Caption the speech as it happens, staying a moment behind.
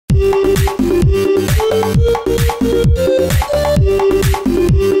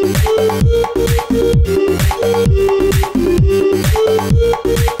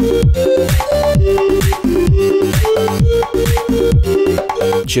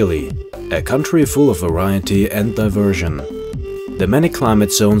Chile, a country full of variety and diversion. The many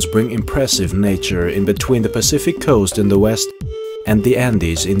climate zones bring impressive nature in between the Pacific coast in the west and the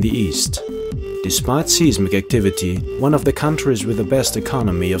Andes in the east. Despite seismic activity, one of the countries with the best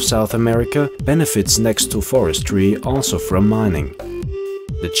economy of South America benefits next to forestry also from mining.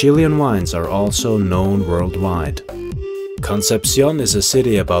 The Chilean wines are also known worldwide. Concepción is a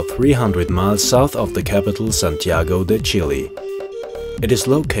city about 300 miles south of the capital Santiago de Chile. It is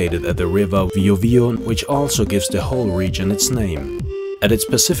located at the river Biobío, which also gives the whole region its name. At its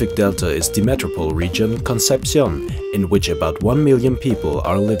Pacific delta is the metropole region Concepción, in which about 1 million people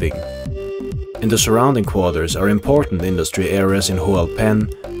are living. In the surrounding quarters are important industry areas in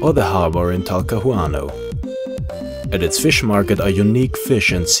Hualpén or the harbor in Talcahuano. At its fish market are unique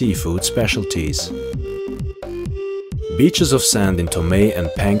fish and seafood specialties. Beaches of sand in Tomé and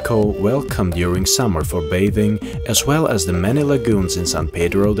Panko welcome during summer for bathing, as well as the many lagoons in San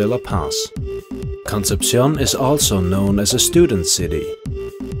Pedro de la Paz. Concepción is also known as a student city.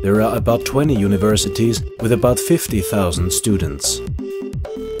 There are about 20 universities with about 50,000 students.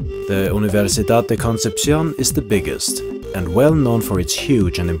 The Universidad de Concepción is the biggest and well known for its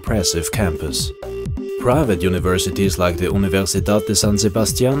huge and impressive campus. Private universities like the Universidad de San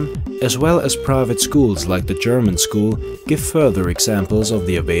Sebastián, as well as private schools like the German school, give further examples of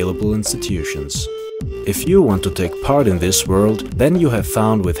the available institutions. If you want to take part in this world, then you have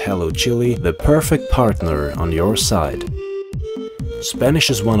found with HelloChile the perfect partner on your side. Spanish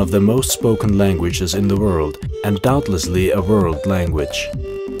is one of the most spoken languages in the world and doubtlessly a world language.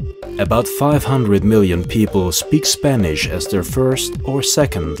 About 500 million people speak Spanish as their first or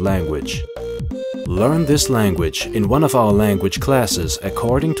second language. Learn this language in one of our language classes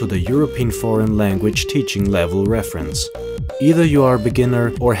according to the European Foreign Language Teaching Level reference. Either you are a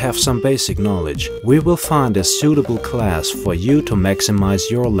beginner or have some basic knowledge, we will find a suitable class for you to maximize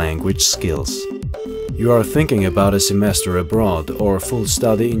your language skills. You are thinking about a semester abroad or full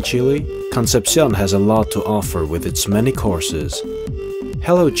study in Chile? Concepción has a lot to offer with its many courses.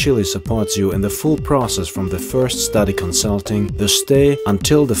 HelloChile supports you in the full process from the first study consulting, the stay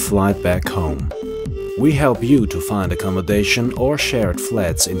until the flight back home. We help you to find accommodation or shared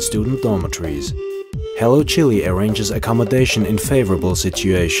flats in student dormitories. HelloChile arranges accommodation in favorable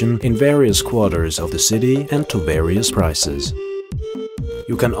situation in various quarters of the city and to various prices.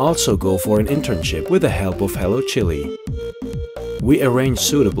 You can also go for an internship with the help of HelloChile. We arrange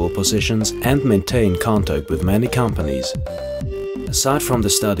suitable positions and maintain contact with many companies. Aside from the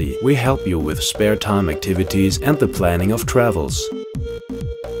study, we help you with spare time activities and the planning of travels.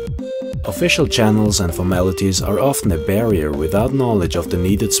 Official channels and formalities are often a barrier without knowledge of the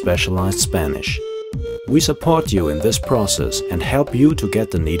needed specialized Spanish. We support you in this process and help you to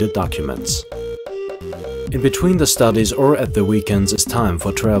get the needed documents. In between the studies or at the weekends is time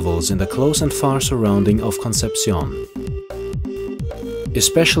for travels in the close and far surrounding of Concepción.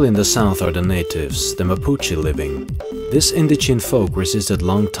 Especially in the south are the natives, the Mapuche living. This indigenous folk resisted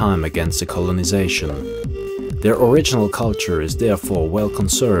long time against the colonization. Their original culture is therefore well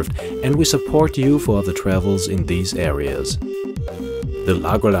conserved and we support you for the travels in these areas. The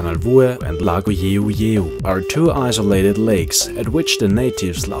Lago Lanalvue and Lago Yeu Yeu are two isolated lakes at which the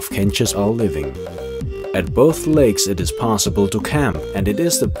natives Lavkenches are living. At both lakes it is possible to camp and it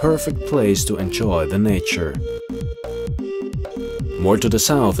is the perfect place to enjoy the nature. More to the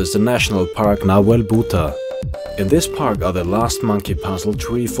south is the National Park Nahuel Buta. In this park are the last monkey puzzle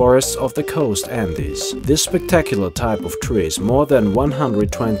tree forests of the coast Andes. This spectacular type of tree is more than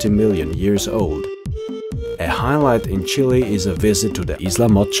 120 million years old. A highlight in Chile is a visit to the Isla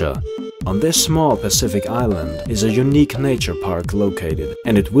Mocha. On this small Pacific island is a unique nature park located,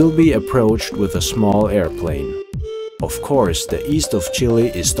 and it will be approached with a small airplane. Of course, the east of Chile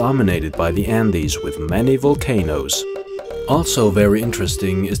is dominated by the Andes with many volcanoes. Also very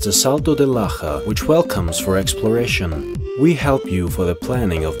interesting is the Salto de Laja, which welcomes for exploration. We help you for the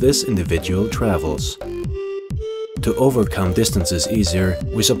planning of this individual travels. To overcome distances easier,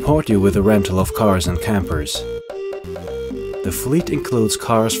 we support you with the rental of cars and campers. The fleet includes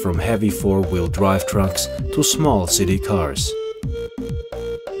cars from heavy four-wheel drive trucks to small city cars.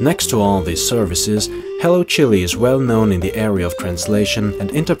 Next to all these services, HelloChile is well known in the area of translation and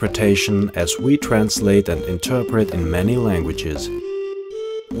interpretation as we translate and interpret in many languages.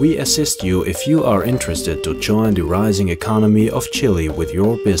 We assist you if you are interested to join the rising economy of Chile with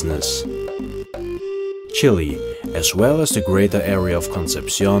your business. Chile, as well as the greater area of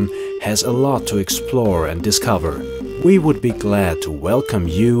Concepción, has a lot to explore and discover. We would be glad to welcome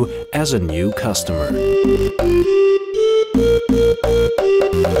you as a new customer.